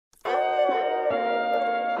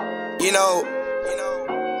You know,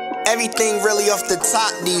 everything really off the top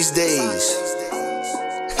these days.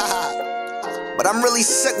 But I'm really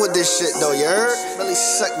sick with this shit though, you heard? Really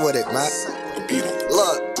sick with it, man.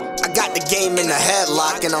 Look, I got the game in the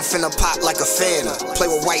headlock and I'm finna pop like a Fanta. Play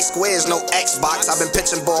with white squares, no Xbox. I've been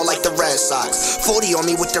pitching ball like the Red Sox. 40 on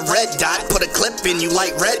me with the red dot. Put a clip in you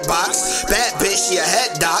like Red Box. Bad bitch, she a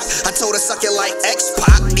head doc. I told her suck it like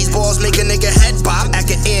X-Pop. These balls make a nigga head bop. Act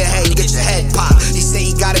an airhead, you get your head pop. He say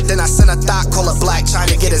he got it, then I send a thought. Call her black, trying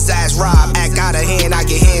to get his ass robbed. Act out of hand, I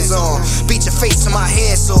get hands on. Beat your face to my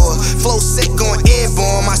hand sore. Flow sick, going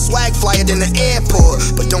airborne. My swag flyer than the airport.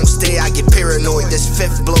 But don't stay, I get paranoid. This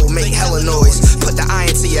fifth blow make hella noise. Put the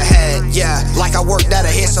iron to your head, yeah. Like I worked at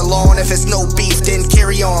a hair salon. If it's no beef, then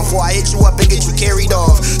carry on. Before I hit you up and get you carried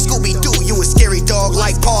off. Scooby-Doo, you a scary dog.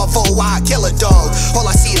 Like Parvo, I kill a dog. All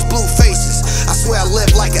I see is blue faces. I swear I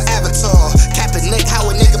live like an avatar. Captain Nick, how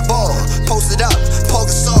a nigga ball. Posted up,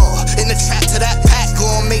 Percocet. In the trap to that pack,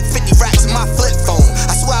 gon' make 50 racks in my flip phone.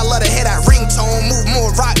 I swear I love to hear that ringtone. Move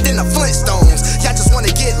more rock than the Flintstones. Y'all just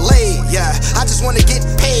wanna get laid, yeah. I just wanna get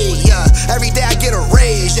paid, yeah. Every day I get a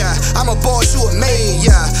raise, yeah. I'm a boss, you a maid,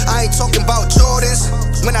 yeah. I ain't talking about Jordans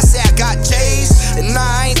when I say I got J's. And nah,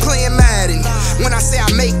 I ain't playing Madden when I say I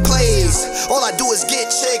make plays. All I do is get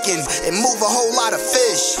chicken and move a whole lot of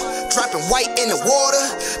fish. Dropping white in the water,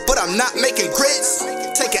 but I'm not making grits.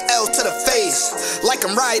 Taking L to the face, like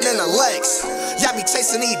I'm riding in a Lex. Y'all be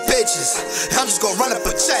chasing these bitches, I'm just gonna run up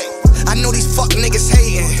a check. I know these fuck niggas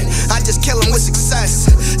hating, I just kill them with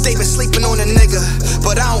success. They been sleeping on a nigga,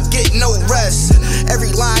 but I don't get no rest.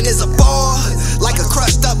 Every line is a ball, like a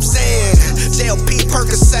crushed up sand. JLP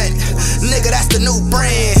Percocet, nigga that's the new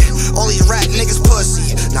brand. All these rap niggas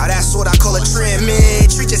pussy, now that's what I call a trend, man.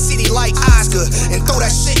 Treat your city like Oscar, and throw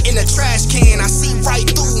that shit in the trash can. I see right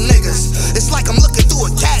through niggas, it's like I'm looking through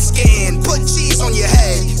a CAT scan. Put cheese on your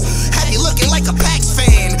head, have you looking like a Pax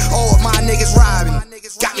fan. All of my niggas robbing,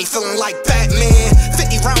 got me feeling like Batman.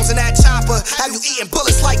 50 rounds in that chopper, have you eating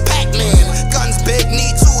bullets like Pac-Man. Guns big,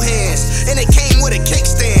 need 2 hands, and it came with a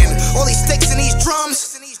kickstand. All these sticks and these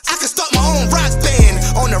drums, I could start my own rock band.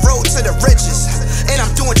 On the road to the riches, and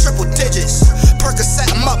I'm doing triple digits.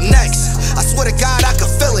 Percocet, I'm up next, I swear to God I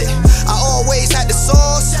could feel it. I always had the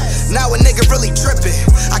sauce, now a nigga really dripping.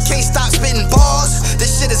 I can't stop spitting bars,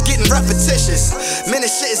 this shit is getting repetitious. Man,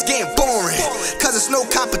 this shit is getting boring, cause it's no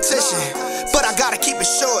competition. But I gotta keep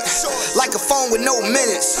it short, like a phone with no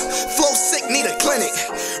minutes. Flow sick, need a clinic,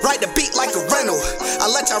 write the beat like a rental.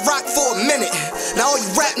 I let y'all rock for a minute, now all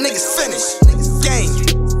you rap niggas finish. Gang,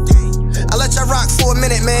 I let y'all rock for a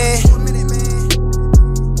minute, man.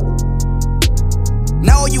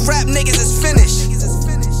 Now all you rap niggas is finished.